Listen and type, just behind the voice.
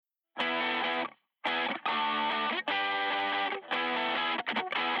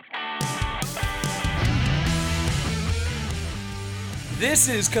This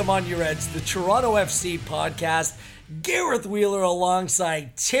is Come On You Reds, the Toronto FC podcast. Gareth Wheeler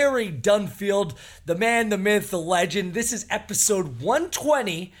alongside Terry Dunfield, the man, the myth, the legend. This is episode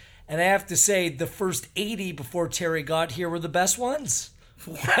 120, and I have to say the first 80 before Terry got here were the best ones.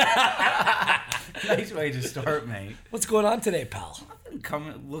 Nice way to start, mate. What's going on today, pal?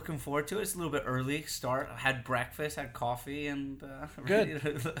 Looking forward to it. It's a little bit early start. I had breakfast, had coffee, and Good.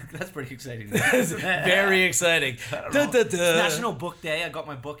 That's pretty exciting. Very exciting. It's National Book Day. I got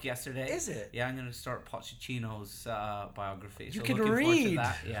my book yesterday. Is it? Yeah, I'm going to start Pochettino's biography. You so can looking read. forward to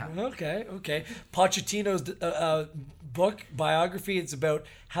that. Yeah. Okay. Pochettino's book, biography, it's about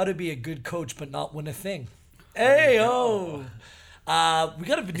how to be a good coach but not win a thing. Hey, oh. We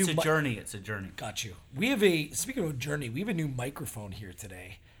got a new... It's a journey. Got you. Speaking of a journey, we have a new microphone here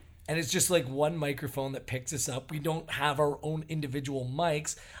today. And it's just like one microphone that picks us up. We don't have our own individual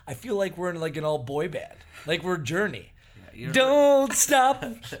mics. I feel like we're in like an all-boy band. Like we're Journey. Yeah, don't stop,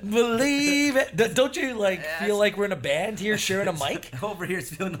 believe it. Don't you feel like we're in a band here sharing a mic? Over here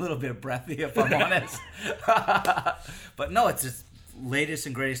it's feeling a little bit breathy, if I'm honest. But no, it's just latest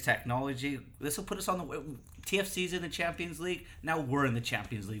and greatest technology. This will put us on the way. TFC's in the Champions League. Now we're in the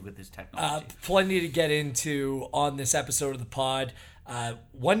Champions League with this technology. Plenty to get into on this episode of the pod.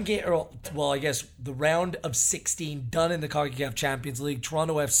 One game, I guess the round of 16 done in the CONCACAF Champions League.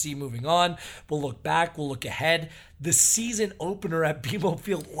 Toronto FC moving on. We'll look back. We'll look ahead. The season opener at BMO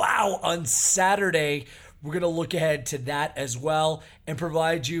Field. Wow, on Saturday. We're going to look ahead to that as well and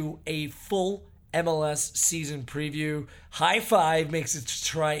provide you a full MLS season preview. High Five makes its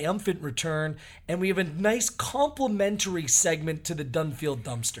triumphant return, and we have a nice complimentary segment to the Dunfield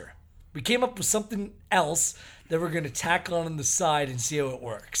Dumpster. We came up with something else that we're going to tack on the side and see how it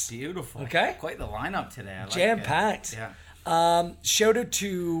works. Beautiful. Okay? Quite the lineup today. I like Jam-packed. Yeah. Shout out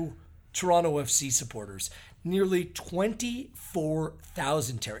to Toronto FC supporters. Nearly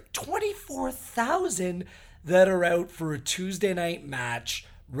 24,000, Terry. 24,000 that are out for a Tuesday night match,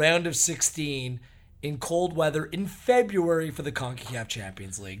 round of 16 in cold weather in February for the CONCACAF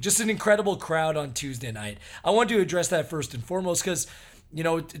Champions League. Just an incredible crowd on Tuesday night. I want to address that first and foremost because,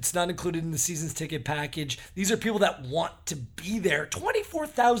 it's not included in the season's ticket package. These are people that want to be there.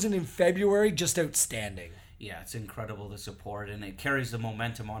 24,000 in February, just outstanding. Yeah, it's incredible, the support, and it carries the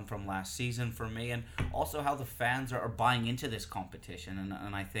momentum on from last season for me, and also how the fans are buying into this competition.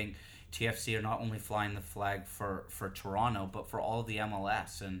 And I think TFC are not only flying the flag for Toronto, but for all of the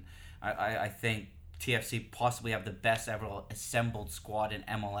MLS. And I think TFC possibly have the best ever assembled squad in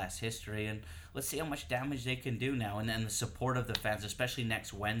MLS history. And let's see how much damage they can do now. And the support of the fans, especially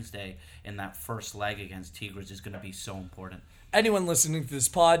next Wednesday in that first leg against Tigres, is going to be so important. Anyone listening to this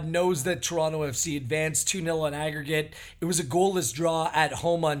pod knows that Toronto FC advanced 2-0 on aggregate. It was a goalless draw at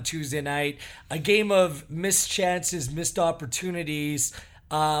home on Tuesday night. A game of missed chances, missed opportunities.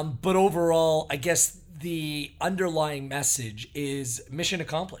 But overall, I guess the underlying message is mission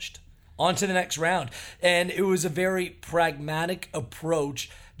accomplished. On to the next round. And it was a very pragmatic approach,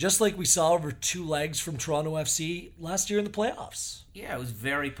 just like we saw over two legs from Toronto FC last year in the playoffs. Yeah, it was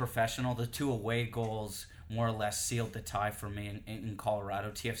very professional. The two away goals more or less sealed the tie for me in Colorado.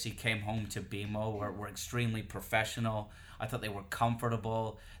 TFC came home to BMO, were extremely professional. I thought they were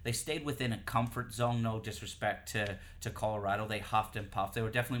comfortable. They stayed within a comfort zone, no disrespect to Colorado. They huffed and puffed. They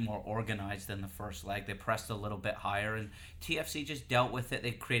were definitely more organized than the first leg. They pressed a little bit higher, and TFC just dealt with it.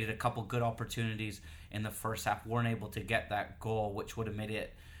 They created a couple good opportunities in the first half, weren't able to get that goal, which would have made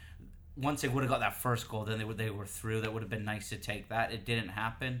it, once they would have got that first goal, then they were through. That would have been nice to take that. It didn't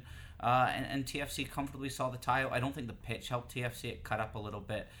happen. And TFC comfortably saw the tie. I don't think the pitch helped TFC. It cut up a little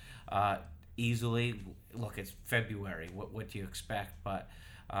bit easily. Look, it's February. What do you expect? But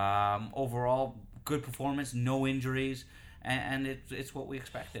overall, good performance, no injuries, and it's what we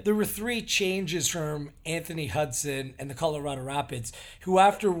expected. There were three changes from Anthony Hudson and the Colorado Rapids, who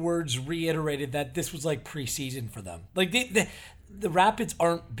afterwards reiterated that this was like preseason for them. Like the Rapids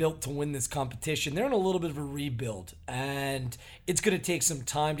aren't built to win this competition. They're in a little bit of a rebuild, and it's going to take some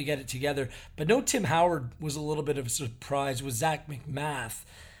time to get it together. But no, Tim Howard was a little bit of a surprise with Zach McMath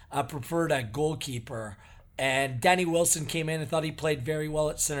preferred at goalkeeper. And Danny Wilson came in and thought he played very well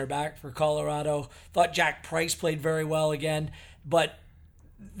at center back for Colorado. Thought Jack Price played very well again. But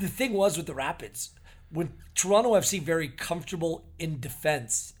the thing was with the Rapids, when Toronto FC very comfortable in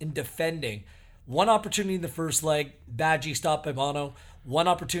defense, in defending, one opportunity in the first leg, Badgie stopped by Bono. One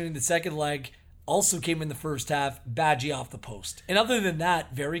opportunity in the second leg also came in the first half, Badgie off the post. And other than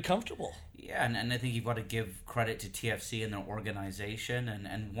that, very comfortable. Yeah, and I think you've got to give credit to TFC and their organization.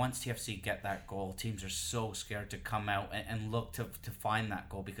 And once TFC get that goal, teams are so scared to come out and look to find that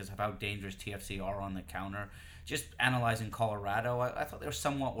goal because of how dangerous TFC are on the counter. Just analyzing Colorado, I thought they were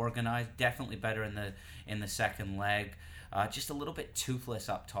somewhat organized, definitely better in the second leg. Just a little bit toothless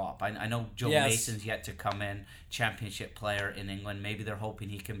up top. I know Joe Mason's yet to come in, championship player in England. Maybe they're hoping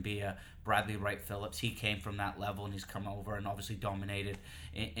he can be a Bradley Wright Phillips. He came from that level and he's come over and obviously dominated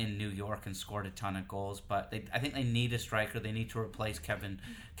in New York and scored a ton of goals. But I think they need a striker. They need to replace Kevin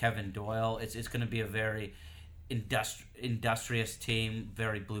Doyle. It's going to be a very industrious team,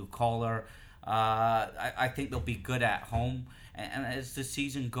 very blue collar. I think they'll be good at home, and as the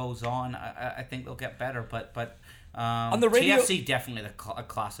season goes on, I think they'll get better. But on the radio, TFC definitely a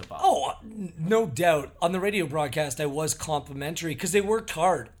class above. Oh, no doubt. On the radio broadcast, I was complimentary because they worked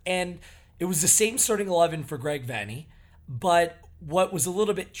hard, and it was the same starting 11 for Greg Vanney. But what was a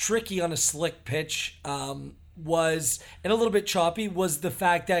little bit tricky on a slick pitch was, and a little bit choppy, was the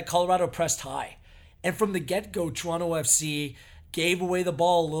fact that Colorado pressed high, and from the get-go, Toronto FC gave away the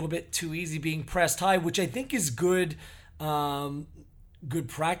ball a little bit too easy, being pressed high, which I think is good. Good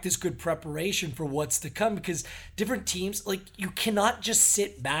practice, good preparation for what's to come, because different teams, like, you cannot just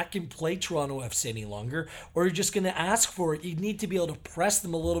sit back and play Toronto FC any longer, or you're just going to ask for it. You need to be able to press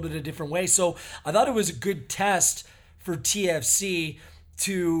them a little bit a different way. So I thought it was a good test for TFC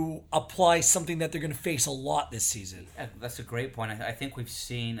to apply something that they're going to face a lot this season. Yeah, that's a great point. I think we've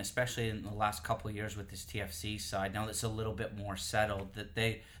seen, especially in the last couple of years with this TFC side, now that's a little bit more settled, that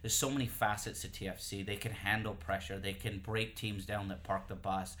there's so many facets to TFC. They can handle pressure. They can break teams down that park the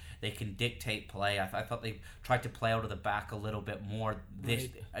bus. They can dictate play. I thought they tried to play out of the back a little bit more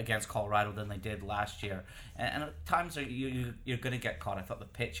against Colorado than they did last year. And at times you're going to get caught. I thought the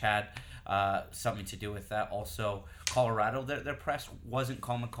pitch had something to do with that. Also, Colorado, their press wasn't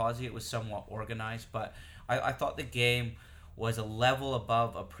kamikaze. It was somewhat organized, but I thought the game was a level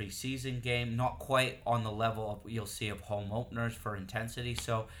above a preseason game, not quite on the level you'll see of home openers for intensity.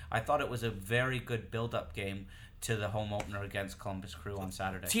 So I thought it was a very good build-up game to the home opener against Columbus Crew on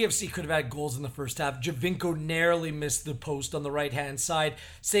Saturday. TFC could have had goals in the first half. Javinko narrowly missed the post on the right-hand side.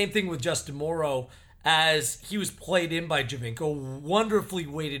 Same thing with Justin Morrow, as he was played in by Javinko. Wonderfully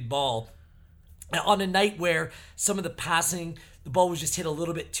weighted ball. On a night where some of the passing, the ball was just hit a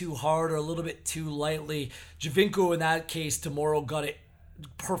little bit too hard or a little bit too lightly, Javinko in that case, tomorrow got it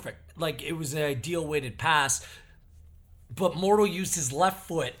perfect. Like, it was an ideal weighted pass. But Morrow used his left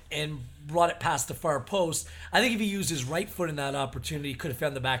foot and brought it past the far post. I think if he used his right foot in that opportunity, he could have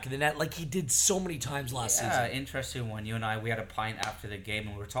found the back of the net like he did so many times last season. Yeah, interesting one. You and I, we had a pint after the game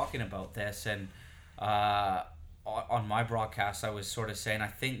and we were talking about this, and on my broadcast, I was sort of saying I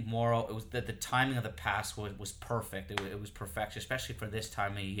think Morrow, it was the timing of the pass was perfect. It was perfection, especially for this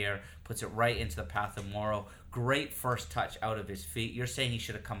time of year. Puts it right into the path of Morrow. Great first touch out of his feet. You're saying he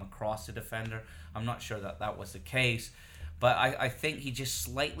should have come across the defender. I'm not sure that was the case, but I think he just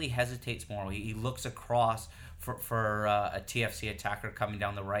slightly hesitates. Morrow. He looks across for a TFC attacker coming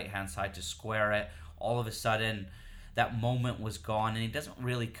down the right hand side to square it. All of a sudden, that moment was gone, and he doesn't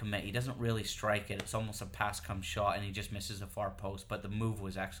really commit. He doesn't really strike it. It's almost a pass-come shot, and he just misses the far post. But the move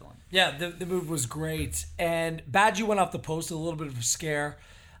was excellent. Yeah, the move was great. And Badgie went off the post, a little bit of a scare.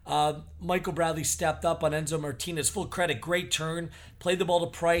 Michael Bradley stepped up on Enzo Martinez. Full credit, great turn. Played the ball to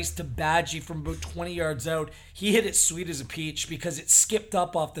Price, to Badgie from about 20 yards out. He hit it sweet as a peach because it skipped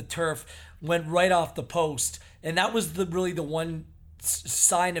up off the turf, went right off the post. And that was really the one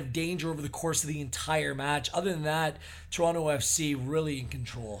sign of danger over the course of the entire match. Other than that, Toronto FC really in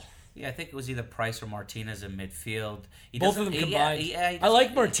control. Yeah, I think it was either Price or Martinez in midfield. Both of them combined. I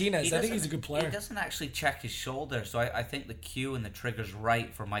like Martinez. I think he's a good player. He doesn't actually check his shoulder, so I think the cue and the trigger's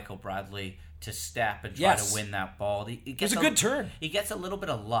right for Michael Bradley to step and try to win that ball. It was a good turn. He gets a little bit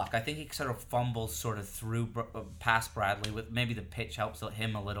of luck. I think he sort of fumbles sort of through past Bradley. With maybe the pitch helps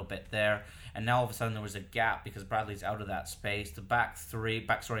him a little bit there. And now all of a sudden there was a gap because Bradley's out of that space. The back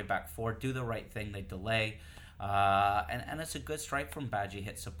four do the right thing. They delay. And it's a good strike from Badgie,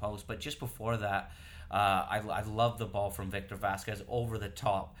 hits the post. But just before that, I love the ball from Victor Vasquez over the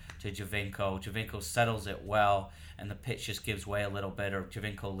top to Javinko. Javinko settles it well, and the pitch just gives way a little bit, or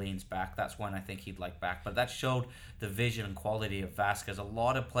Javinko leans back. That's when I think he'd like back. But that showed the vision and quality of Vasquez. A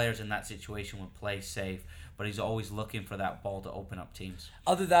lot of players in that situation would play safe, but he's always looking for that ball to open up teams.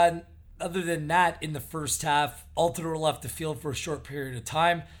 Other than that, in the first half, Altidore left the field for a short period of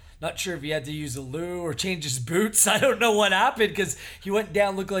time. Not sure if he had to use a loo or change his boots. I don't know what happened because he went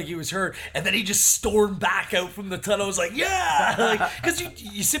down, looked like he was hurt, and then he just stormed back out from the tunnel. I was like, yeah! Because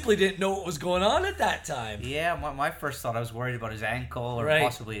you simply didn't know what was going on at that time. Yeah, my first thought, I was worried about his ankle or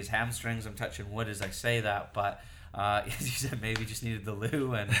possibly his hamstrings. I'm touching wood as I say that, but as you said, maybe just needed the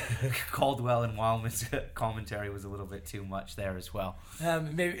loo, and Caldwell and Wildman's commentary was a little bit too much there as well.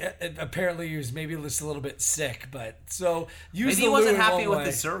 Maybe apparently he was maybe just a little bit sick, but so maybe he wasn't happy with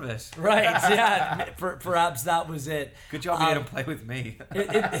the service. Right? Yeah, perhaps that was it. Good job you didn't play with me.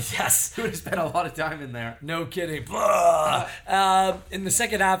 Yes, you would have spent a lot of time in there. No kidding. In the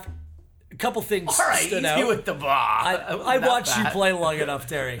second half, a couple things stood out. With the I watched you play long enough,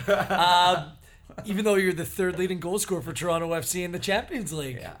 Terry. Even though you're the third leading goal scorer for Toronto FC in the Champions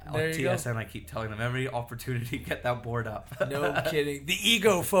League. Yeah, there on you TSN, I keep telling them every opportunity, get that board up. No kidding. The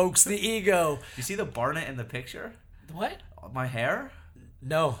ego, folks, the ego. You see the Barnett in the picture? What? My hair?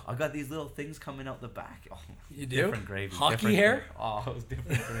 No. I've got these little things coming out the back. Oh, you do? Different gravy. Hockey different hair? Gravy. Oh, it was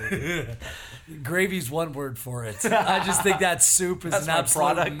different gravy. Gravy's one word for it. I just think that soup is an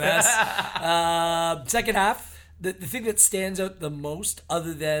absolute mess. Second half. The thing that stands out the most,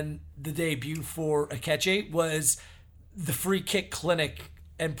 other than the debut for Akeche, was the free kick clinic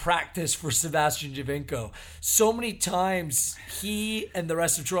and practice for Sebastian Giovinco. So many times he and the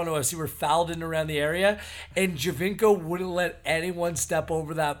rest of Toronto FC were fouled in around the area, and Giovinco wouldn't let anyone step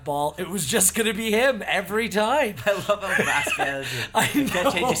over that ball. It was just going to be him every time. I love how Vasquez and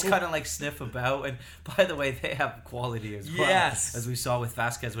Akeche just kind of like sniff about. And by the way, they have quality as well. Yes. As we saw with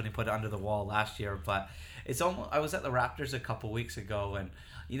Vasquez when he put it under the wall last year. But it's almost, I was at the Raptors a couple weeks ago, and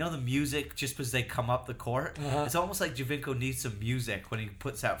you know the music just as they come up the court? It's almost like Giovinco needs some music when he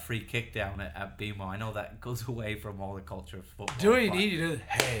puts that free kick down at BMO. I know that goes away from all the culture of football. Do you need to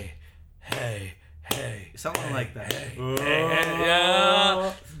hey, hey, something hey, like that.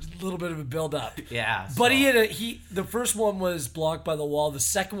 Yeah. A little bit of a build up. Yeah. So. But the first one was blocked by the wall. The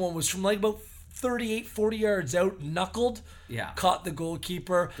second one was from like about 38, 40 yards out, knuckled. Yeah. Caught the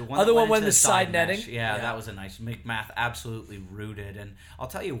goalkeeper. The one Other one went went the side netting. Yeah, that was a nice. McMath absolutely rooted. And I'll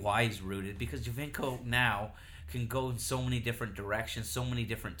tell you why he's rooted. Because Giovinco now can go in so many different directions, so many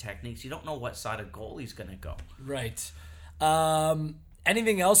different techniques. You don't know what side of goal he's going to go. Right.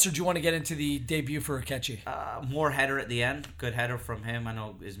 Anything else, or do you want to get into the debut for Akeche? More header at the end. Good header from him. I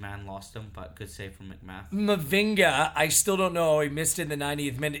know his man lost him, but good save from McMath. Mavinga, I still don't know. He missed it in the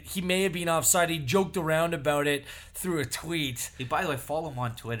 90th minute. He may have been offside. He joked around about it through a tweet. By the way, follow him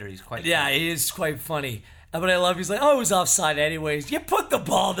on Twitter. He's quite Yeah, funny. He is quite funny. But I love he's like, oh, it was offside anyways. You put the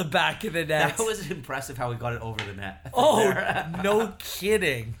ball in the back of the net. That was impressive how he got it over the net. Oh, no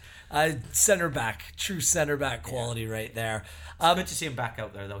kidding. Center back. True center back quality right there. It's good to see him back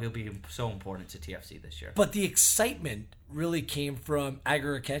out there, though. He'll be so important to TFC this year. But the excitement really came from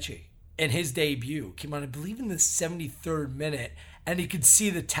Agur Akeche. And his debut came on, I believe, in the 73rd minute. And you could see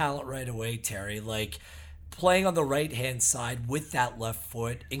the talent right away, Terry. Like, playing on the right-hand side with that left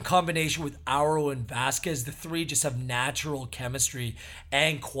foot in combination with Auro and Vasquez, the three just have natural chemistry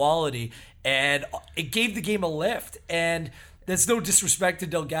and quality. And it gave the game a lift. And that's no disrespect to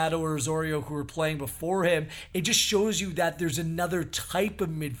Delgado or Osorio who were playing before him. It just shows you that there's another type of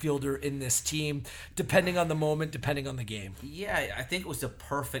midfielder in this team, depending on the moment, depending on the game. Yeah, I think it was the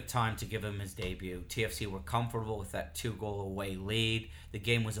perfect time to give him his debut. TFC were comfortable with that 2-goal away lead. The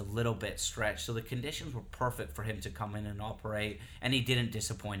game was a little bit stretched, so the conditions were perfect for him to come in and operate. And he didn't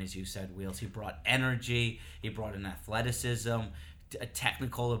disappoint, as you said, Wheels. He brought energy. He brought an athleticism, a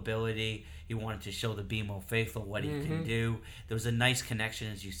technical ability. He wanted to show the BMO faithful what he can do. There was a nice connection,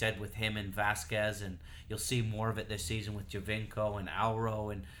 as you said, with him and Vasquez, and you'll see more of it this season with Giovinco and Auro.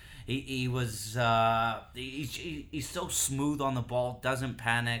 And he's so smooth on the ball, doesn't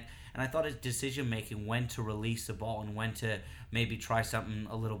panic. And I thought his decision making, when to release the ball and when to maybe try something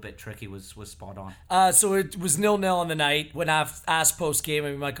a little bit tricky, was spot on. So it was 0-0 on the night. When asked post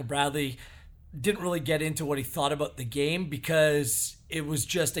game, Michael Bradley didn't really get into what he thought about the game because it was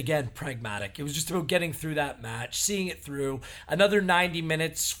just, again, pragmatic. It was just about getting through that match, seeing it through. Another 90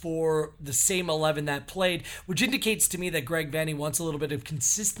 minutes for the same 11 that played, which indicates to me that Greg Vanney wants a little bit of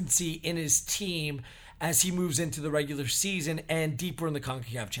consistency in his team as he moves into the regular season and deeper in the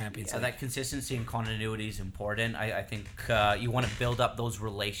CONCACAF Champions League. That consistency and continuity is important. I think you want to build up those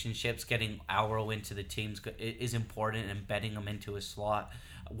relationships. Getting Auro into the teams is important, and embedding him into a slot,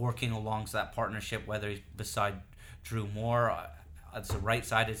 working alongside that partnership, whether he's beside Drew Moore as a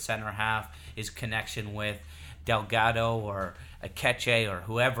right-sided center half, his connection with Delgado or Akeche or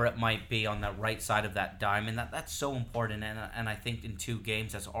whoever it might be on the right side of that diamond. That's so important, and I think in 2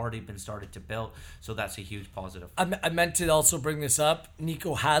 games that's already been started to build, so that's a huge positive. I meant to also bring this up.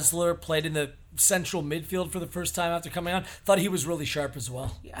 Nico Hasler played in the central midfield for the first time after coming on. Thought he was really sharp as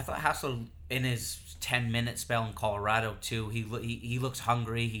well. Yeah, I thought Hasler in his 10-minute spell in Colorado too, he looks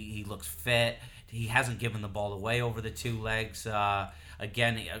hungry, he looks fit. He hasn't given the ball away over the 2 legs.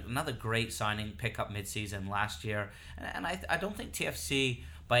 Again, another great signing, pickup midseason last year. And I don't think TFC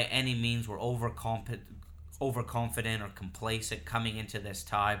by any means were overconfident or complacent coming into this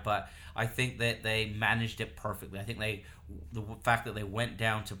tie, but I think that they managed it perfectly. I think the fact that they went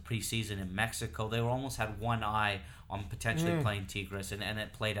down to preseason in Mexico, they almost had one eye on potentially playing Tigres, and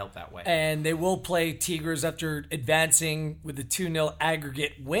it played out that way. And they will play Tigres after advancing with a 2-0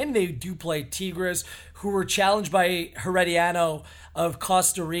 aggregate win. They do play Tigres, who were challenged by Herediano of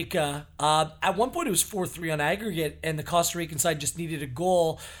Costa Rica. At one point, it was 4-3 on aggregate, and the Costa Rican side just needed a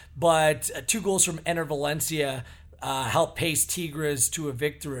goal, but 2 goals from Ener Valencia helped pace Tigres to a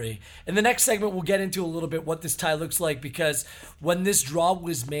victory. In the next segment, we'll get into a little bit what this tie looks like, because when this draw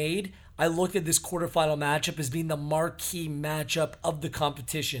was made, I looked at this quarterfinal matchup as being the marquee matchup of the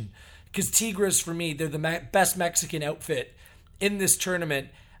competition. Because Tigres, for me, they're the best Mexican outfit in this tournament.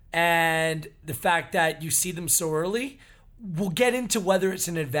 And the fact that you see them so early, we'll get into whether it's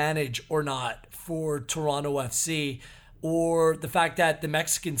an advantage or not for Toronto FC, or the fact that the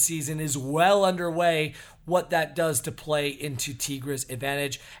Mexican season is well underway, what that does to play into Tigres'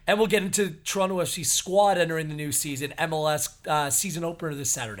 advantage. And we'll get into Toronto FC's squad entering the new season, MLS season opener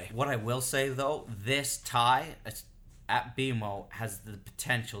this Saturday. What I will say, though, this tie at BMO has the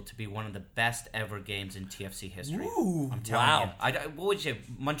potential to be one of the best ever games in TFC history. Ooh, I'm telling you. What would you,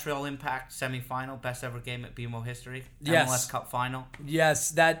 Montreal Impact semifinal, best ever game at BMO history? Yes. MLS Cup final? Yes,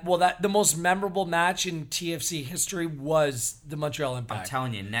 that the most memorable match in TFC history was the Montreal Impact. I'm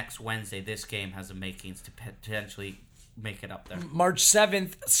telling you, next Wednesday, this game has the makings to potentially make it up there. March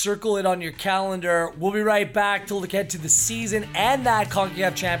 7th, circle it on your calendar. We'll be right back to look ahead to the season and that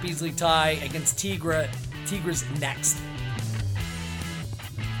CONCACAF Champions League tie against Tigres next.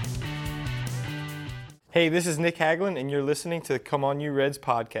 Hey, this is Nick Haglund, and you're listening to the Come On You Reds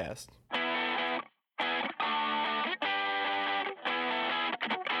podcast.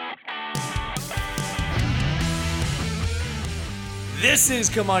 This is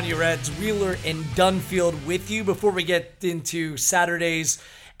Come On You Reds, Wheeler and Dunfield with you. Before we get into Saturday's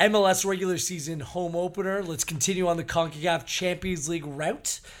MLS regular season home opener, let's continue on the CONCACAF Champions League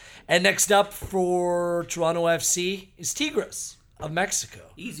route. And next up for Toronto FC is Tigres of Mexico.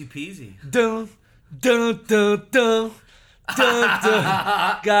 Easy peasy. Dun, dun, dun, dun. Dun,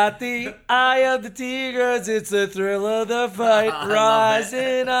 dun. Got the eye of the Tigres, it's the thrill of the fight,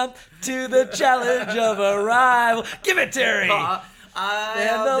 rising up to the challenge of a rival. Give it, Terry!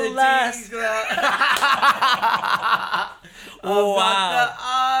 And the last. Oh, wow. The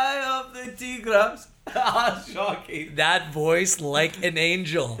eye of the Tigres. Shocking. That voice like an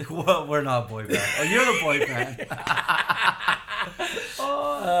angel. Well, we're not boy band. Oh, you're the boy band.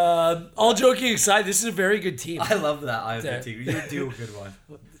 All joking aside, this is a very good team. I love that eye of the Tigres. You do a good one.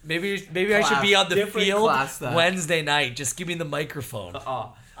 Maybe I should be on the field class, Wednesday night. Just give me the microphone.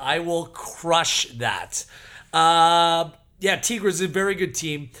 I will crush that. Yeah, Tigres is a very good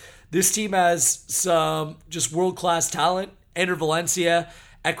team. This team has some just world-class talent. Ener Valencia,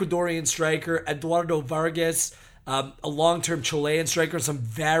 Ecuadorian striker, Eduardo Vargas, a long-term Chilean striker, some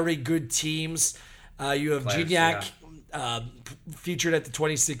very good teams. You have Gignac, featured at the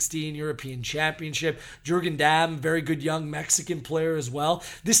 2016 European Championship. Jürgen Damm, very good young Mexican player as well.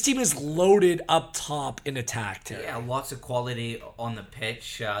 This team is loaded up top in attack, Terry. Yeah, lots of quality on the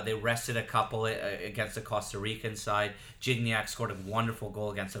pitch. They rested a couple against the Costa Rican side. Gignac scored a wonderful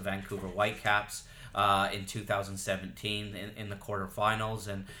goal against the Vancouver Whitecaps in 2017 in the quarterfinals.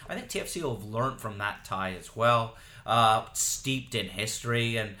 And I think TFC will have learned from that tie as well. Steeped in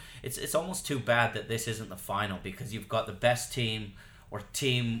history, and it's almost too bad that this isn't the final, because you've got the best team or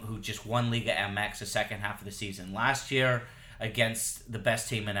team who just won Liga MX the second half of the season last year against the best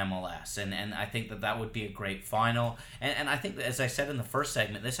team in MLS, and I think that would be a great final, and I think that, as I said in the first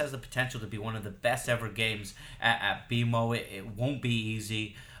segment, this has the potential to be one of the best ever games at BMO. It won't be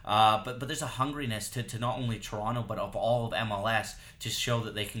easy. But there's a hungriness to not only Toronto but of all of MLS to show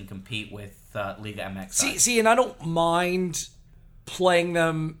that they can compete with Liga MX. See, and I don't mind playing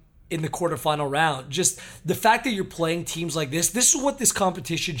them in the quarterfinal round. Just the fact that you're playing teams like this is what this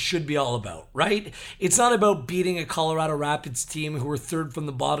competition should be all about, right? It's not about beating a Colorado Rapids team who were third from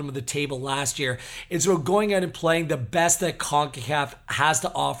the bottom of the table last year. It's about going out and playing the best that CONCACAF has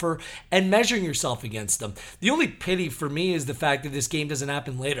to offer and measuring yourself against them. The only pity for me is the fact that this game doesn't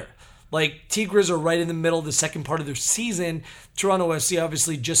happen later. Like, Tigres are right in the middle of the second part of their season. Toronto FC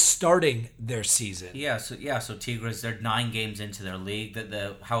obviously just starting their season. So Tigres, they're 9 games into their league.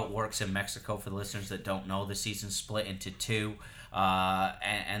 How it works in Mexico, for the listeners that don't know, the season's split into 2.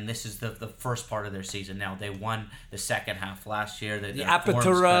 And this is the first part of their season. Now, they won the second half last year. The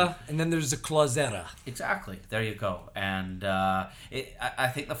Apertura, and then there's the Clausura. Exactly. There you go. And I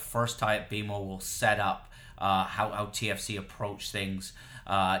think the first tie at BMO will set up how TFC approach things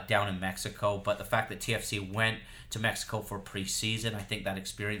down in Mexico. But the fact that TFC went to Mexico for preseason, I think that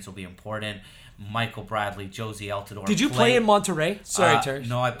experience will be important. Michael Bradley, Josie Altidore. Did you play in Monterrey? Sorry, Terry.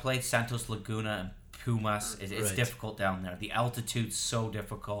 No, I played Santos Laguna and Pumas. It's difficult down there. The altitude's so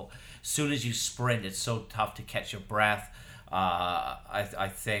difficult. As soon as you sprint, it's so tough to catch your breath.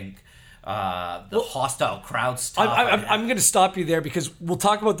 I think the hostile crowd's tough. I'm going to stop you there because we'll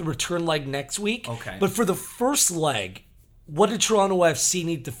talk about the return leg next week. Okay. But for the first leg, what did Toronto FC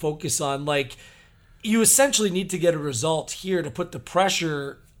need to focus on? Like, you essentially need to get a result here to put the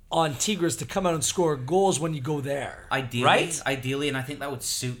pressure on Tigres to come out and score goals when you go there. Ideally, and I think that would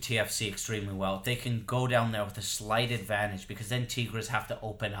suit TFC extremely well. If they can go down there with a slight advantage, because then Tigres have to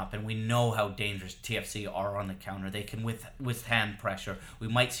open up, and we know how dangerous TFC are on the counter. They can withstand pressure. We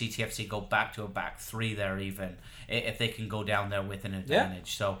might see TFC go back to a back 3 there even, if they can go down there with an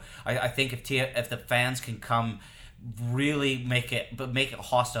advantage. Yeah. So I think if the fans can come really make it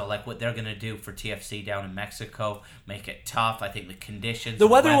hostile, like what they're going to do for TFC down in Mexico, make it tough. I think the conditions, the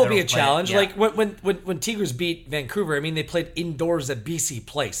weather will be a challenge. Like when Tigres beat Vancouver, I mean, they played indoors at BC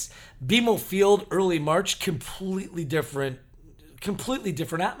Place. BMO Field, early March, completely different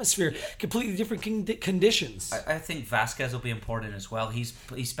atmosphere, completely different conditions. I think Vasquez will be important as well. He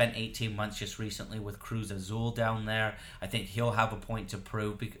spent 18 months just recently with Cruz Azul down there. I think he'll have a point to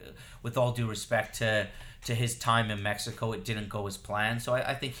prove. With all due respect to his time in Mexico, it didn't go as planned. So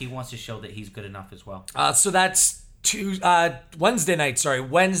I think he wants to show that he's good enough as well. So that's Wednesday,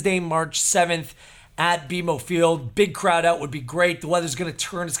 March 7th at BMO Field. Big crowd out would be great. The weather's going to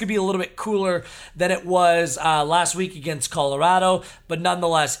turn. It's going to be a little bit cooler than it was last week against Colorado. But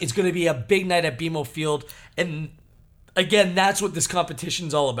nonetheless, it's going to be a big night at BMO Field. And again, that's what this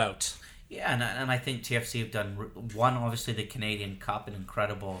competition's all about. Yeah, and I think TFC have won, obviously, the Canadian Cup, an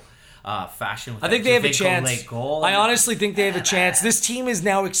incredible fashion. I think they have a chance. I honestly think they have a chance. This team is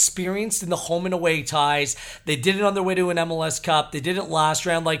now experienced in the home and away ties. They did it on their way to an MLS Cup. They did it last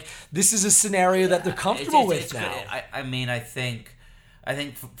round. Like, this is a scenario that they're comfortable with now. I think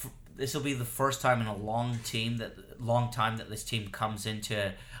this will be the first time in a long time that this team comes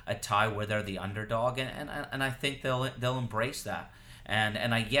into a tie where they're the underdog, and I think they'll embrace that.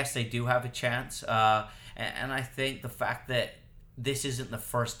 And yes, they do have a chance. And I think the fact that this isn't the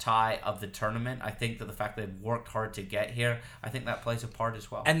first tie of the tournament, I think that the fact that they've worked hard to get here, I think that plays a part as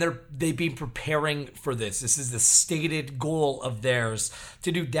well. And they've been preparing for this. This is the stated goal of theirs,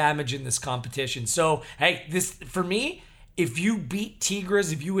 to do damage in this competition. So, hey, this, for me, if you beat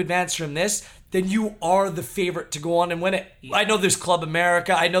Tigres, if you advance from this, then you are the favorite to go on and win it. Yeah. I know there's Club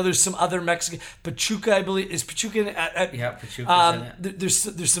America. I know there's some other Mexican. Pachuca, I believe. Is Pachuca Pachuca's in it.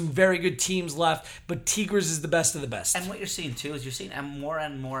 There's some very good teams left, but Tigres is the best of the best. And what you're seeing, too, is you're seeing more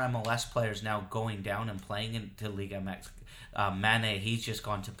and more MLS players now going down and playing into Liga MX. Mane, he's just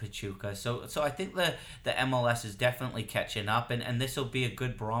gone to Pachuca. So I think the MLS is definitely catching up, and this will be a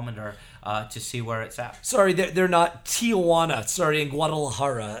good barometer to see where it's at. Sorry, they're not. Tijuana, sorry, in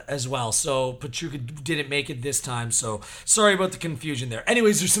Guadalajara as well. So Pachuca didn't make it this time. So sorry about the confusion there.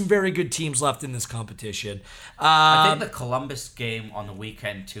 Anyways, there's some very good teams left in this competition. I think the Columbus game on the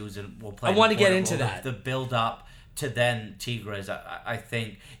weekend too will play. I want to get into that. The build up to then Tigres. I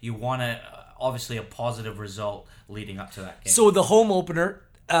think you want to obviously a positive result leading up to that game. So the home opener,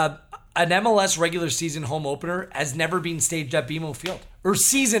 an MLS regular season home opener, has never been staged at BMO Field. Or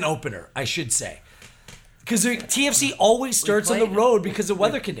season opener, I should say. Because TFC always starts on the road because of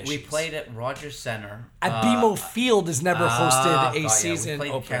weather conditions. We played at Rogers Center. At BMO Field has never hosted a season we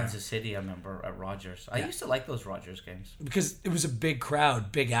played opener. Kansas City, I remember, at Rogers. I used to like those Rogers games. Because it was a big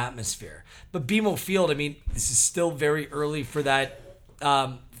crowd, big atmosphere. But BMO Field, I mean, this is still very early for that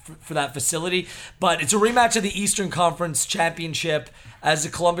for that facility. But it's a rematch of the Eastern Conference Championship as the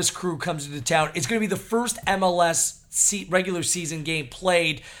Columbus Crew comes into town. It's going to be the first MLS regular season game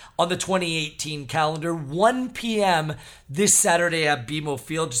played on the 2018 calendar. 1 p.m. this Saturday at BMO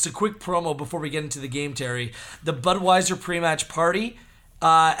Field. Just a quick promo before we get into the game, Terry. The Budweiser pre-match party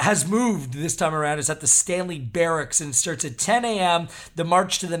has moved this time around. It's at the Stanley Barracks and it starts at 10 a.m. The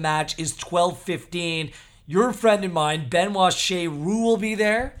march to the match is 12:15. Your friend and mine, Benoit Cheroux, will be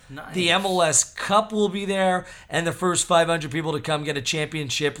there. Nice. The MLS Cup will be there. And the first 500 people to come get a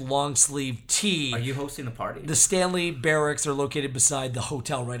championship long sleeve tee. Are you hosting the party? The Stanley Barracks are located beside the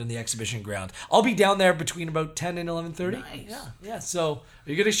hotel right on the exhibition ground. I'll be down there between about 10 and 11:30. Nice. Yeah. So, are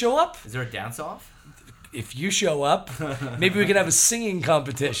you going to show up? Is there a dance-off? If you show up, maybe we can have a singing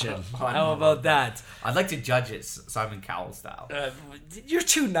competition. How about that? I'd like to judge it Simon Cowell style. You're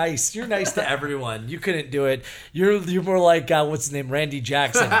too nice. You're nice to everyone. You couldn't do it. You're more like, what's his name, Randy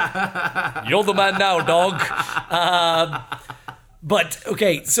Jackson. You're the man now, dog. But,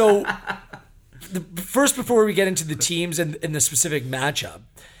 okay, so first, before we get into the teams and the specific matchup,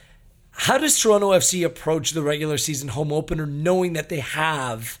 how does Toronto FC approach the regular season home opener knowing that they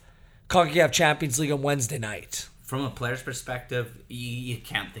have CONCACAF Champions League on Wednesday night? From a player's perspective, you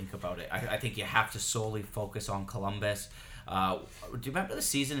can't think about it. I think you have to solely focus on Columbus. Do you remember the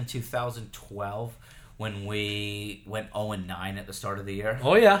season in 2012 when we went 0-9 at the start of the year?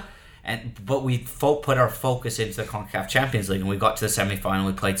 Oh, yeah. But we put our focus into the CONCACAF Champions League, and we got to the semi-final.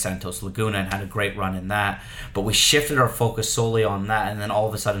 We played Santos Laguna and had a great run in that. But we shifted our focus solely on that, and then all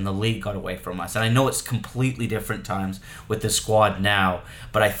of a sudden the league got away from us. And I know it's completely different times with the squad now,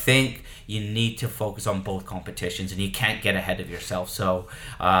 but I think you need to focus on both competitions, and you can't get ahead of yourself. So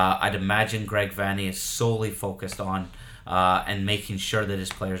I'd imagine Greg Vanney is solely focused on and making sure that his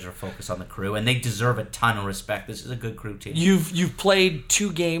players are focused on the crew, and they deserve a ton of respect. This is a good crew team. You've played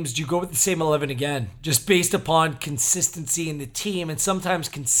 2 games. Do you go with the same 11 again, just based upon consistency in the team? And sometimes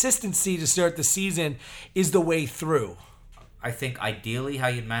consistency to start the season is the way through. I think ideally how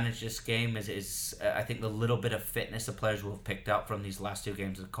you'd manage this game is I think the little bit of fitness the players will have picked up from these last 2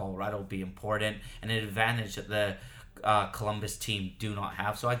 games with Colorado will be important, and an advantage that the Columbus team do not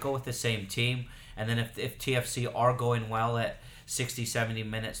have. So I go with the same team. And then if TFC are going well at 60, 70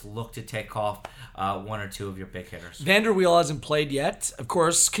 minutes, look to take off 1 or 2 of your big hitters. Vanderweel hasn't played yet. Of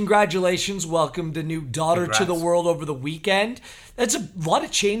course, congratulations. Welcome the new daughter to the world over the weekend. That's a lot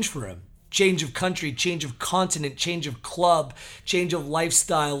of change for him. Change of country, change of continent, change of club, change of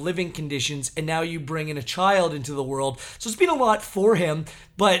lifestyle, living conditions, and now you bring in a child into the world. So it's been a lot for him,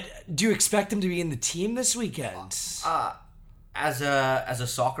 but do you expect him to be in the team this weekend? As a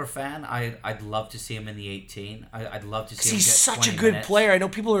soccer fan, I'd love to see him in the 18. I'd love to see him get 20 minutes. He's such a good player. I know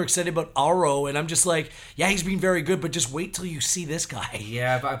people are excited about Aro, and I'm just like, yeah, he's been very good, but just wait till you see this guy.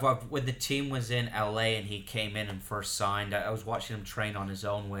 Yeah, but when the team was in LA and he came in and first signed, I was watching him train on his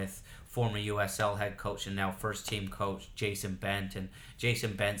own with former USL head coach and now first team coach Jason Bent, and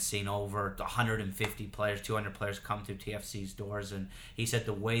Jason Bent's seen over 150 players, 200 players come through TFC's doors, and he said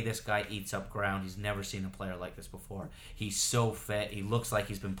the way this guy eats up ground, he's never seen a player like this before. He's so fit, he looks like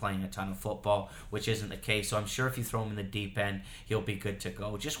he's been playing a ton of football, which isn't the case. So I'm sure if you throw him in the deep end, he'll be good to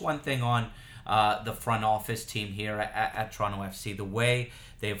go. Just one thing on the front office team here at Toronto FC, the way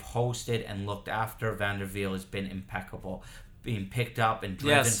they've hosted and looked after Vanderweel has been impeccable. Being picked up and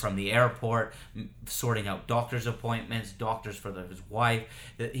driven from the airport, sorting out doctor's appointments, doctors for his wife.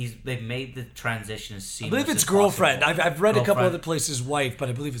 They've made the transition as seamless. I believe it's as girlfriend. possible. I've read a couple other places wife, but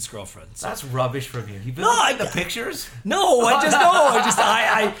I believe it's girlfriend. So. That's rubbish from you. You've been looking at the pictures? No,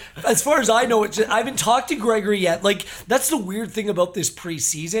 I as far as I know, I haven't talked to Gregory yet. Like, that's the weird thing about this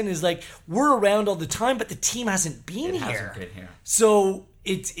preseason is like we're around all the time, but the team hasn't been here. Hasn't been here. So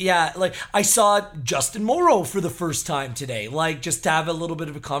like I saw Justin Morrow for the first time today, like just to have a little bit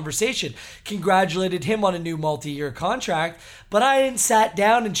of a conversation. Congratulated him on a new multi-year contract, but I hadn't sat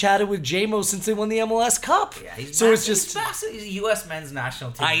down and chatted with JMO since they won the MLS Cup. Yeah, he's massive. He's a U.S. men's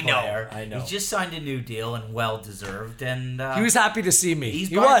national team player. I know. He's just signed a new deal and well-deserved. And he was happy to see me.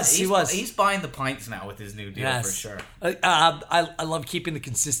 He was. He's buying the pints now with his new deal for sure. I love keeping the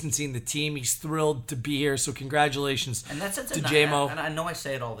consistency in the team. He's thrilled to be here, so congratulations to JMO. And I know I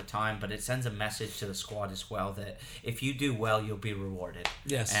say it all the time, but it sends a message to the squad as well that if you do well, you'll be rewarded.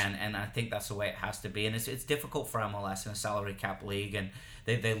 Yes. And I think that's the way it has to be. And it's difficult for MLS in a salary cap league, and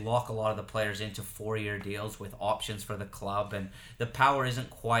they lock a lot of the players into 4-year deals with options for the club, and the power isn't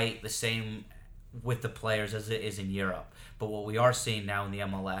quite the same with the players as it is in Europe. But what we are seeing now in the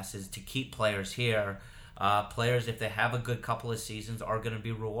MLS is to keep players here. Players, if they have a good couple of seasons, are going to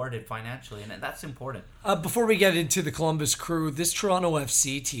be rewarded financially, and that's important. Before we get into the Columbus Crew, this Toronto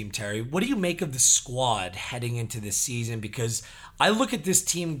FC team, Terry, what do you make of the squad heading into this season? Because I look at this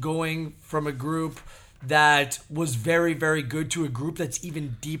team going from a group that was very, very good to a group that's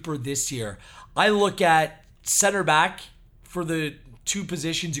even deeper this year. I look at center back for the two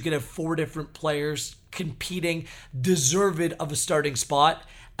positions. You could have four different players competing, deserved of a starting spot.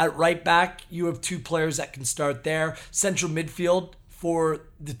 At right back, you have two players that can start there. Central midfield, for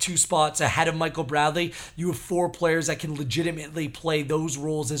the two spots ahead of Michael Bradley, you have four players that can legitimately play those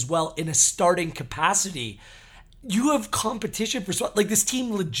roles as well in a starting capacity. You have competition for spot. Like, this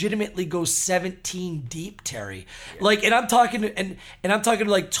team legitimately goes 17 deep, Terry. Like, and I'm talking and I'm talking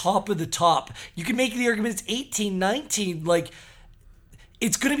like top of the top. You can make the argument it's 18, 19. Like,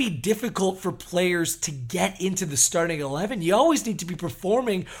 it's going to be difficult for players to get into the starting 11. You always need to be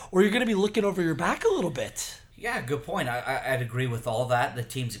performing, or you're going to be looking over your back a little bit. Yeah, good point. I'd agree with all that. The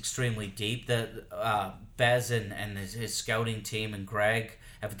team's extremely deep. The Bez and his scouting team and Greg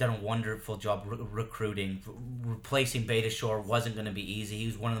have done a wonderful job recruiting. Replacing Beitashour wasn't going to be easy. He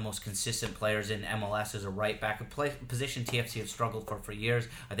was one of the most consistent players in MLS as a right back, a position TFC have struggled for years.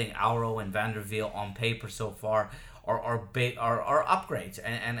 I think Auro and Vanderveel on paper so far are upgrades,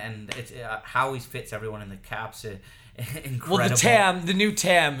 and it's how he fits everyone in the Caps. Incredible. Well, the new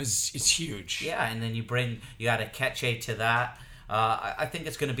TAM is huge. Yeah, and then you add a Keche to that. I think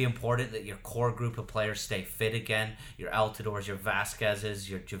it's going to be important that your core group of players stay fit again. Your Altidores, your Vasquezes,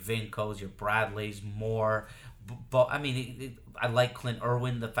 your Javinkos, your Bradleys, more. But I mean, I like Clint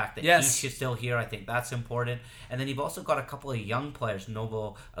Irwin. The fact that he's still here, I think that's important. And then you've also got a couple of young players: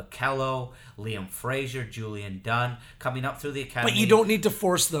 Noble Okello, Liam Fraser, Julian Dunn, coming up through the academy. But you don't need to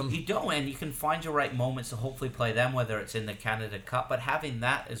force them. You don't, and you can find your right moments to hopefully play them, whether it's in the Canada Cup. But having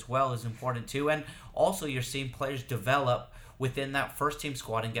that as well is important too. And also, you're seeing players develop within that first team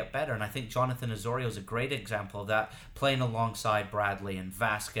squad and get better. And I think Jonathan Osorio is a great example of that, playing alongside Bradley and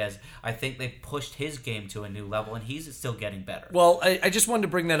Vasquez. I think they pushed his game to a new level, and he's still getting better. Well, I just wanted to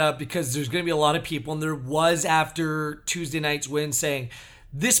bring that up because there's going to be a lot of people, and there was after Tuesday night's win, saying,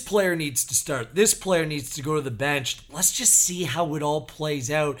 this player needs to start. This player needs to go to the bench. Let's just see how it all plays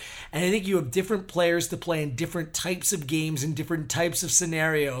out. And I think you have different players to play in different types of games and different types of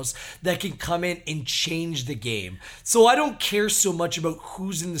scenarios that can come in and change the game. So I don't care so much about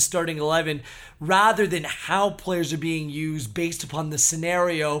who's in the starting 11 rather than how players are being used based upon the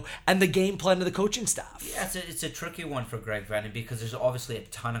scenario and the game plan of the coaching staff. Yeah, it's a tricky one for Greg Vanney because there's obviously a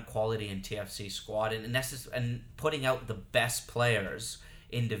ton of quality in TFC squad, and putting out the best players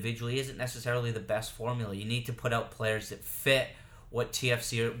individually isn't necessarily the best formula. You need to put out players that fit what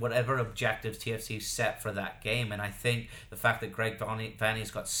TFC or whatever objectives TFC set for that game. And I think the fact that Greg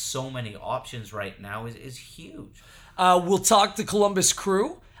Vanney's got so many options right now is huge. We'll talk to Columbus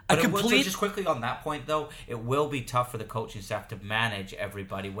Crew. Just quickly on that point, though, it will be tough for the coaching staff to manage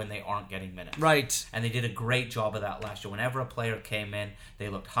everybody when they aren't getting minutes. Right. And they did a great job of that last year. Whenever a player came in, they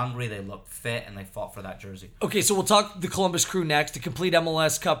looked hungry, they looked fit, and they fought for that jersey. Okay, so we'll talk the Columbus Crew next. To complete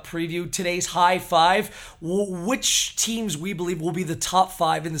MLS Cup preview, today's high five, which teams we believe will be the top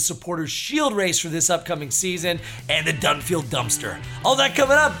five in the Supporters Shield race for this upcoming season, and the Dunfield Dumpster. All that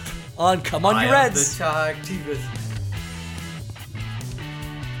coming up on Come On You Reds. The Tigers.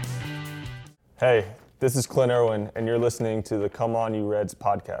 Hey, this is Clint Irwin, and you're listening to the Come On You Reds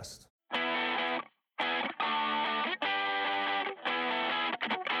podcast.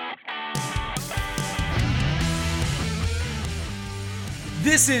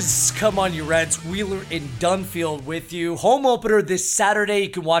 This is Come On You Reds, Wheeler in Dunfield with you. Home opener this Saturday. You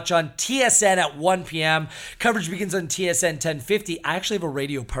can watch on TSN at 1 p.m. Coverage begins on TSN 1050. I actually have a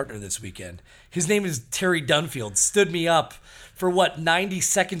radio partner this weekend. His name is Terry Dunfield. Stood me up for 90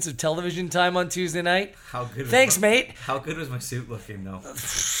 seconds of television time on Tuesday night. Thanks, mate. How good was my suit looking, though?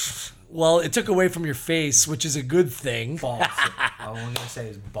 Well, it took away from your face, which is a good thing. Boss. All I'm going to say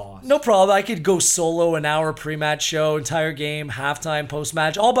is boss. No problem. I could go solo an hour pre-match show, entire game, halftime,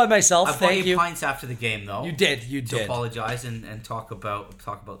 post-match, all by myself. I Thank bought you. Pints after the game, though. You did. To apologize and talk about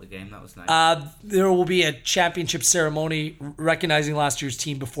the game. That was nice. There will be a championship ceremony recognizing last year's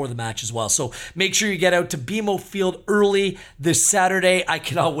team before the match as well. So make sure you get out to BMO Field early this Saturday. I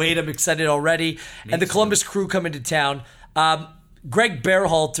cannot wait. I'm excited already. And the Columbus Crew come into town. Greg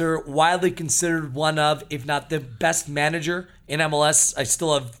Berhalter, widely considered one of, if not the best manager in MLS. I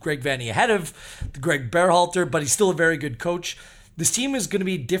still have Greg Vanney ahead of Greg Berhalter, but he's still a very good coach. this team is going to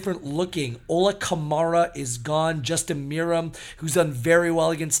be different looking. Ola Kamara is gone. Justin Miram, who's done very well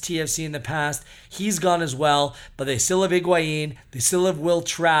against TFC in the past, he's gone as well. But they still have Higuain. They still have Will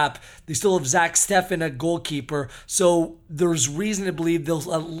Trapp. They still have Zach Steffen at goalkeeper. So there's reason to believe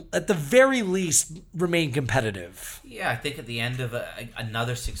they'll, at the very least, remain competitive. Yeah, I think at the end of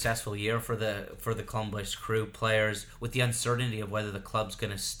another successful year for the Columbus Crew players, with the uncertainty of whether the club's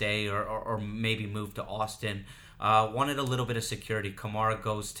going to stay or maybe move to Austin, wanted a little bit of security. Ole Kamara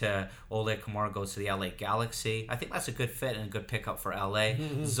goes to the LA Galaxy. I think that's a good fit and a good pickup for LA.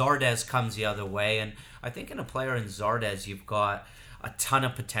 Zardes comes the other way, and I think in a player in Zardes, you've got a ton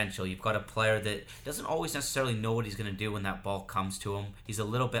of potential. You've got a player that doesn't always necessarily know what he's going to do when that ball comes to him. He's a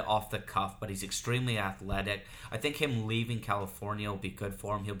little bit off the cuff, but he's extremely athletic. I think him leaving California will be good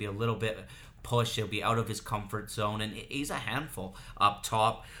for him. He'll be a little bit pushed. He'll be out of his comfort zone, and he's a handful up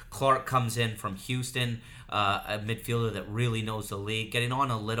top. Clark comes in from Houston, a midfielder that really knows the league, getting on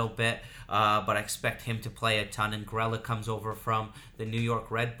a little bit, but I expect him to play a ton. And Grella comes over from the New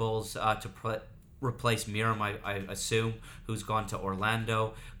York Red Bulls to replace Miram, I assume, who's gone to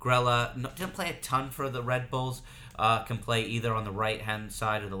Orlando. Grella didn't play a ton for the Red Bulls. Can play either on the right-hand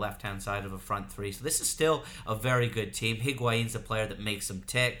side or the left-hand side of a front three. So this is still a very good team. Higuain's the player that makes them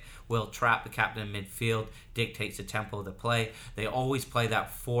tick. Will Trapp, the captain of midfield, dictates the tempo of the play. They always play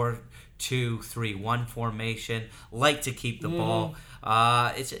that 4-2-3-1 formation. Like to keep the ball.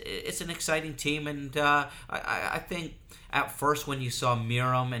 It's an exciting team, and I think at first when you saw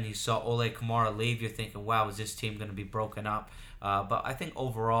Miram and you saw Ole Kamara leave, you're thinking, wow, is this team going to be broken up? But I think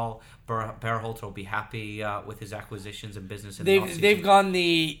overall, Berhalter will be happy with his acquisitions and business. They've gone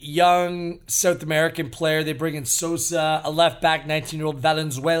the young South American player. They bring in Sosa, a left back, 19-year-old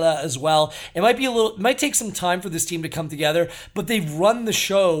Valenzuela as well. It might take some time for this team to come together, but they've run the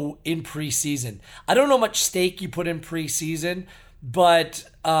show in preseason. I don't know how much stake you put in preseason, but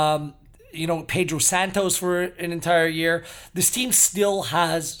Pedro Santos for an entire year. This team still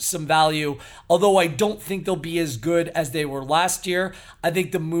has some value, although I don't think they'll be as good as they were last year. I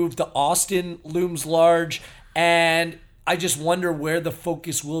think the move to Austin looms large, and I just wonder where the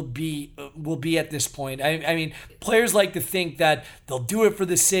focus will be at this point. I mean, players like to think that they'll do it for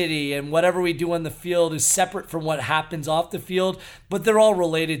the city and whatever we do on the field is separate from what happens off the field, but they're all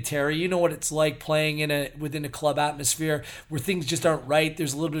related, Terry. You know what it's like playing within a club atmosphere where things just aren't right.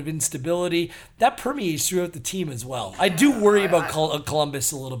 There's a little bit of instability. That permeates throughout the team as well. I do worry about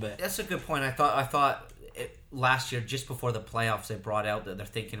Columbus a little bit. That's a good point. I thought last year, just before the playoffs, they brought out that they're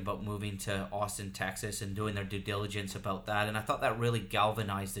thinking about moving to Austin, Texas, and doing their due diligence about that. And I thought that really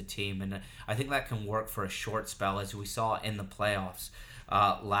galvanized the team. And I think that can work for a short spell, as we saw in the playoffs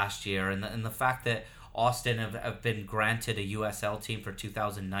last year. And the fact that Austin have been granted a USL team for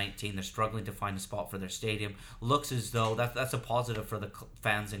 2019. They're struggling to find a spot for their stadium. Looks as though that's a positive for the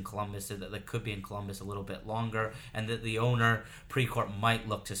fans in Columbus, that they could be in Columbus a little bit longer, and that the owner, Precourt, might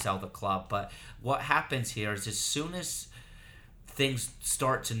look to sell the club. But what happens here is as soon as things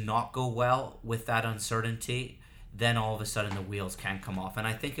start to not go well with that uncertainty, then all of a sudden the wheels can come off. And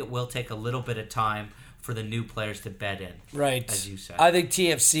I think it will take a little bit of time for the new players to bed in. Right. As you said. I think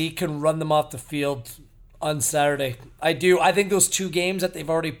TFC can run them off the field on Saturday. I do. I think those two games that they've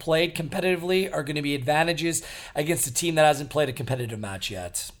already played competitively are going to be advantages against a team that hasn't played a competitive match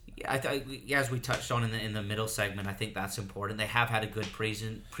yet. Yeah, as we touched on in the middle segment, I think that's important. They have had a good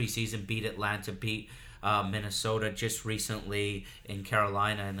preseason, beat Atlanta, beat Minnesota just recently in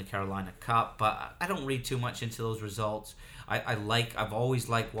Carolina in the Carolina Cup, but I don't read too much into those results. I've always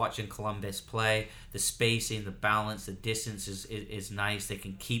liked watching Columbus play. The spacing, the balance, the distance is nice. They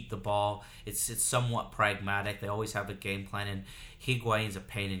can keep the ball. It's somewhat pragmatic. They always have a game plan, and Higuain's a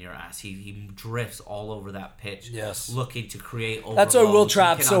pain in your ass. He drifts all over that pitch, yes, looking to create overloads. That's why Will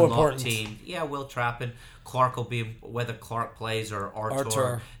Trapp's so important. Teams. Yeah, Will Trapp, and Clark will be, whether Clark plays or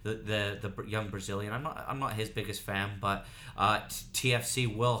Artur. The young Brazilian. I'm not his biggest fan, but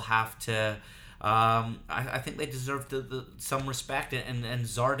TFC will have to. I think they deserve some respect, and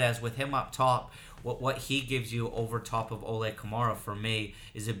Zardes with him up top. What he gives you over top of Ole Kamara for me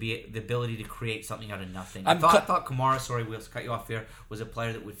is the ability to create something out of nothing. I thought Kamara, sorry, we'll cut you off here, was a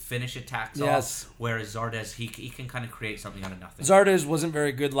player that would finish attacks off, whereas Zardes, he can kind of create something out of nothing. Zardes wasn't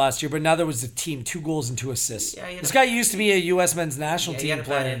very good last year, but now there was a team, 2 goals and 2 assists. Yeah, this guy used to be a U.S. men's national team player.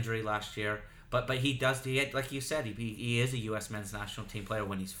 He had a bad injury last year. But he had, like you said, he is a U.S. men's national team player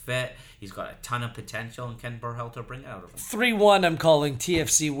when he's fit. He's got a ton of potential, and Ken Berhalter bring it out of him. 3-1, I'm calling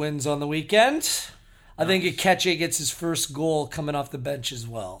TFC wins on the weekend. I think Akeche gets his first goal coming off the bench as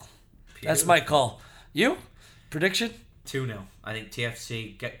well. That's my call. You? Prediction? 2-0. I think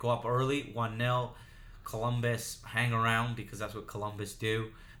TFC go up early, 1-0. Columbus hang around because that's what Columbus do.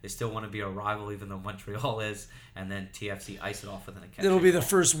 They still want to be a rival, even though Montreal is. And then TFC ice it off with an catch. It'll be the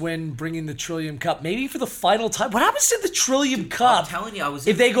first win bringing the Trillium Cup, maybe for the final time. What happens to the Trillium Cup? I'm telling you,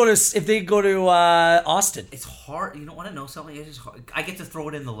 if they go to Austin. It's hard. You don't want to know something. It's just hard. I get to throw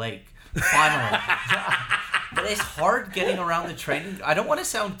it in the lake finally. But it's hard getting around the training. I don't want to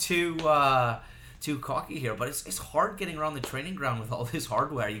sound too cocky here, but it's hard getting around the training ground with all this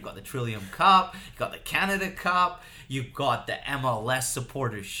hardware. You've got the Trillium Cup, you've got the Canada Cup, you've got the MLS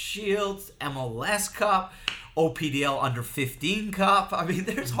Supporters Shield, MLS Cup, OPDL Under 15 Cup. I mean,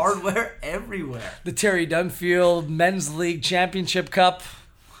 there's hardware everywhere. The Terry Dunfield Men's League Championship Cup.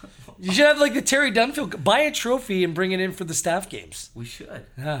 You should have like the Terry Dunfield. Buy a trophy and bring it in for the staff games. We should.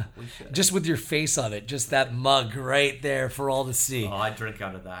 Yeah. We should. Just with your face on it. Just that mug right there for all to see. Oh, I'd drink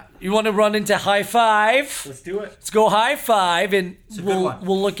out of that. You want to run into high five? Let's do it. Let's go high five, and one.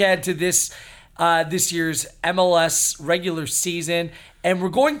 we'll look ahead to this year's MLS regular season, and we're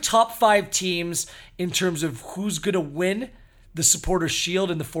going top 5 teams in terms of who's going to win the Supporters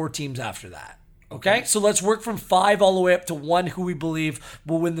Shield and the 4 teams after that. Okay, so let's work from 5 all the way up to 1 who we believe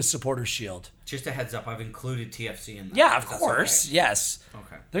will win the Supporters Shield. Just a heads up, I've included TFC in that. Yeah, of course, okay. yes.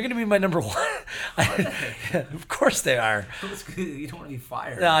 Okay. They're going to be my number 1. Of course they are. You don't want to be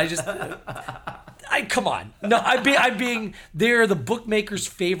fired. No, come on. No, I'm being. They're the bookmakers'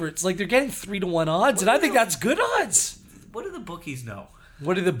 favorites. Like they're getting 3-1 odds, and I think that's good odds. What do the bookies know?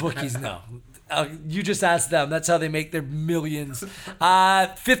 What do the bookies know? You just ask them. That's how they make their millions.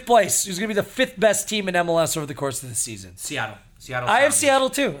 5th place. Who's going to be the 5th best team in MLS over the course of the season? Seattle. I have Seattle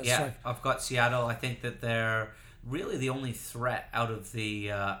too. Yeah, I've got Seattle. I think that they're really the only threat out of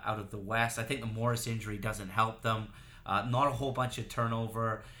the West. I think the Morris injury doesn't help them. Not a whole bunch of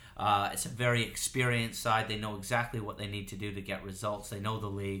turnover. It's a very experienced side. They know exactly what they need to do to get results. They know the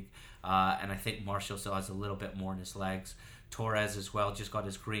league. And I think Marshall still has a little bit more in his legs. Torres as well just got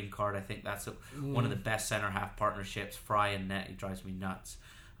his green card. I think that's one of the best center half partnerships. Fry and Net, he drives me nuts.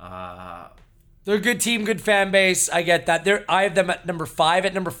 They're a good team, good fan base. I get that. I have them at number 5.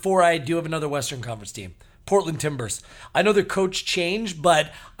 At number 4, I do have another Western Conference team, Portland Timbers. I know their coach changed,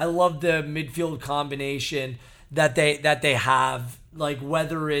 but I love the midfield combination that they have. Like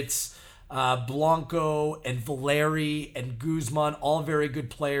whether it's Blanco and Valeri and Guzman, all very good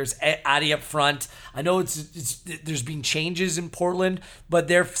players. Addy up front. I know there's been changes in Portland, but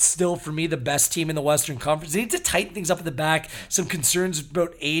they're still, for me, the best team in the Western Conference. They need to tighten things up at the back. Some concerns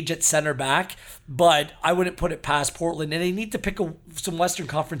about age at center back, but I wouldn't put it past Portland. And they need to pick some Western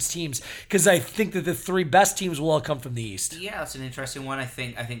Conference teams because I think that the 3 best teams will all come from the East. Yeah, that's an interesting one. I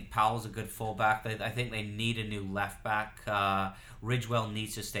think Powell's a good fullback. I think they need a new left back. Ridgewell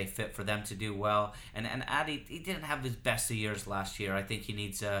needs to stay fit for them to do well. And Addy, he didn't have his best of years last year. I think he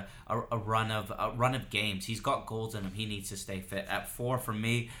needs a run of games. He's got goals in him. He needs to stay fit. At 4 for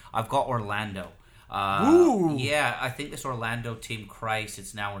me, I've got Orlando. Ooh. Yeah, I think this Orlando team, Christ,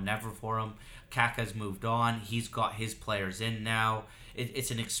 it's now or never for him. Kaka's moved on. He's got his players in now.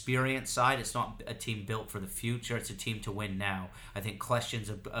 It's an experienced side. It's not a team built for the future. It's a team to win now. I think Kleshton's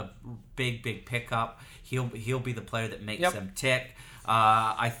a big pickup. He'll be the player that makes them tick.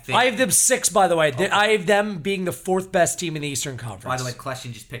 I have them 6, by the way. Okay. I have them being the 4th best team in the Eastern Conference. By the way,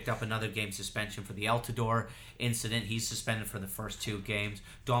 Kleshton just picked up another game suspension for the Altidore incident. He's suspended for the first 2 games.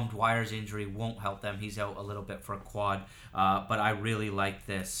 Dom Dwyer's injury won't help them. He's out a little bit for a quad. But I really like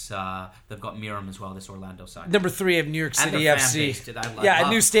this. They've got Miram as well, this Orlando side. Number 3 of New York City FC. A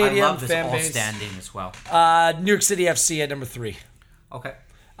new stadium. I love this fan all base. Standing as well. New York City FC at number 3. Okay.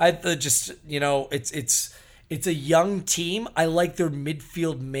 It's a young team. I like their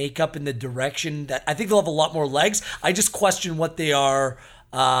midfield makeup in the direction that I think they'll have a lot more legs. I just question what they are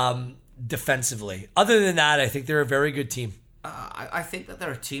defensively. Other than that, I think they're a very good team. I think that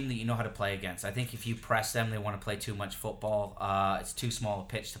they're a team that you know how to play against. I think if you press them, they want to play too much football. It's too small a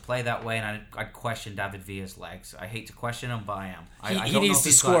pitch to play that way, and I'd question David Villa's legs. I hate to question him, but I am. He needs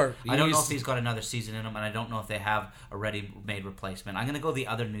to score. I don't know if he's got another season in him, and I don't know if they have a ready-made replacement. I'm going to go the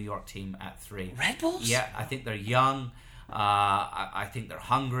other New York team at 3. Red Bulls? Yeah, I think they're young. I think they're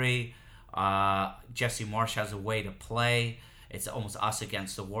hungry. Jesse Marsh has a way to play. It's almost us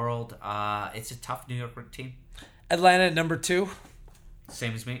against the world. It's a tough New York team. Atlanta at number 2.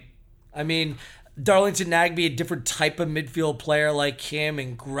 Same as me. I mean, Darlington Nagbe, a different type of midfield player like him,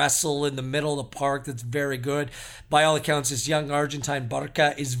 and Gressel in the middle of the park that's very good. By all accounts, this young Argentine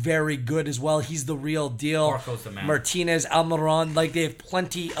Barca is very good as well. He's the real deal. Barco's the man. Martinez, Almiron, they have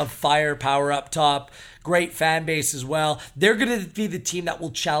plenty of firepower up top. Great fan base as well. They're going to be the team that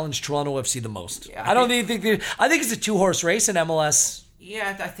will challenge Toronto FC the most. Yeah, I think it's a 2-horse race in MLS.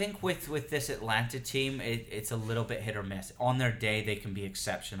 Yeah, I think with this Atlanta team, it's a little bit hit or miss. On their day, they can be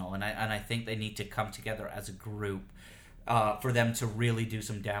exceptional, and I think they need to come together as a group for them to really do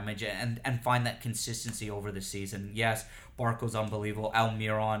some damage and find that consistency over the season. Yes, Barco's unbelievable.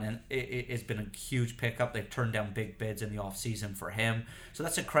 Almiron, and it's been a huge pickup. They've turned down big bids in the offseason for him. So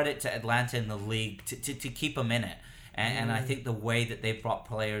that's a credit to Atlanta and the league to keep him in it. And I think the way that they've brought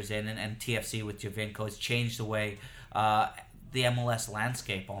players in and TFC with Javinko has changed the way the MLS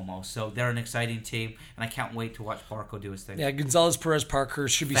landscape almost. So they're an exciting team, and I can't wait to watch Barco do his thing. Yeah, Gonzalez, Perez,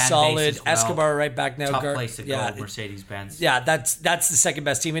 Parkhurst should be Fan base solid. as well. Escobar right back now. Tough place to go, Mercedes-Benz. Yeah, that's the second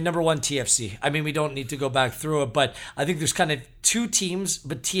best team. And number one, TFC. I mean, we don't need to go back through it, but I think there's kind of two teams,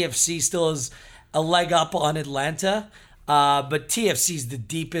 but TFC still has a leg up on Atlanta. But TFC is the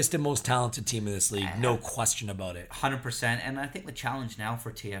deepest and most talented team in this league. No question about it. 100%. And I think the challenge now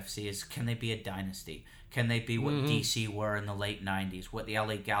for TFC is, can they be a dynasty? Can they be what DC were in the late 90s, what the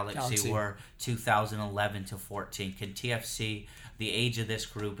LA Galaxy were 2011 to 14? Can TFC, the age of this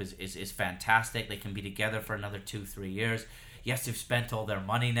group is fantastic. They can be together for another 2-3 years. Yes, they've spent all their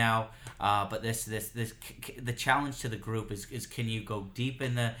money now, but the challenge to the group is can you go deep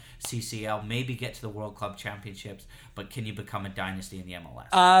in the CCL, maybe get to the World Club Championships, but can you become a dynasty in the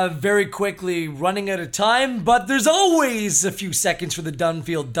MLS? Very quickly, running out of time, but there's always a few seconds for the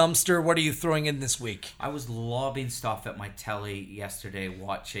Dunfield dumpster. What are you throwing in this week? I was lobbing stuff at my telly yesterday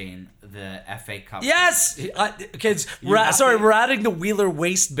watching the FA Cup. Yes! Kids, we're adding the Wheeler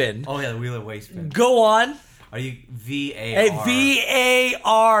waste bin. Oh, yeah, the Wheeler waste bin. Go on. Are you VAR? Hey,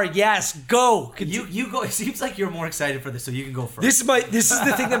 VAR, yes, go. You go. It seems like you're more excited for this, so you can go first. This is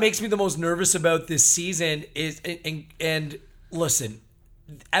the thing that makes me the most nervous about this season is and listen,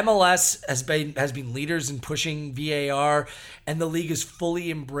 MLS has been leaders in pushing VAR, and the league has fully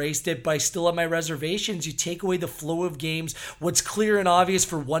embraced it. But I still have my reservations. You take away the flow of games. What's clear and obvious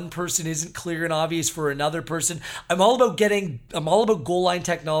for one person isn't clear and obvious for another person. I'm all about goal line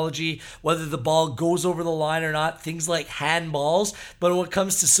technology, whether the ball goes over the line or not, things like handballs. But when it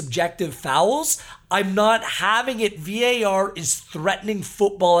comes to subjective fouls, I'm not having it. VAR is threatening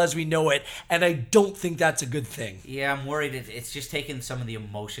football as we know it, and I don't think that's a good thing. Yeah, I'm worried. It's just taking some of the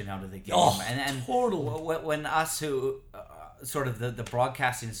emotion out of the game. And totally. When us who sort of the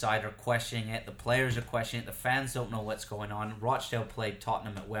broadcasting side are questioning it, the players are questioning it, the fans don't know what's going on. Rochdale played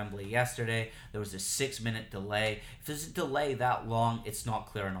Tottenham at Wembley yesterday. There was a 6-minute delay. If there's a delay that long, it's not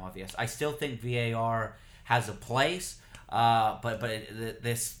clear and obvious. I still think VAR has a place, but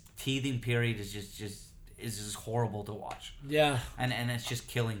this teething period is just horrible to watch. Yeah. And it's just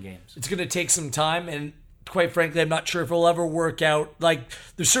killing games. It's going to take some time, and quite frankly, I'm not sure if it'll ever work out. Like,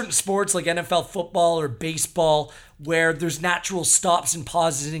 there's certain sports like NFL football or baseball where there's natural stops and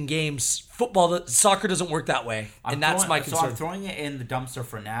pauses in games. Soccer doesn't work that way, and that's my concern. So I'm throwing it in the dumpster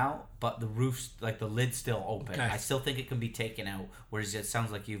for now, but the roof's, like the lid's still open. Okay. I still think it can be taken out, whereas it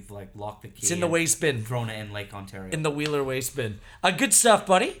sounds like you've locked the key. It's in the waste bin. Thrown it in Lake Ontario. In the Wheeler waste bin. Good stuff,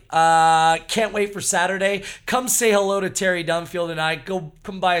 buddy. Can't wait for Saturday. Come say hello to Terry Dunfield and I.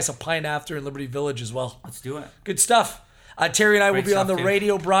 Come buy us a pint after in Liberty Village as well. Let's do it. Good stuff. Terry and I will be on the dude.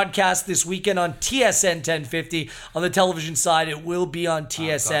 radio broadcast this weekend on TSN 1050. On the television side, it will be on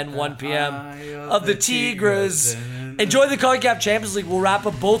TSN 1 p.m. of the Tigres. Enjoy the CONCACAF Champions League. We'll wrap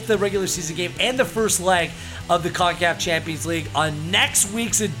up both the regular season game and the first leg of the CONCACAF Champions League on next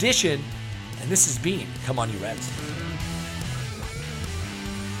week's edition. And this has been Come On You Reds.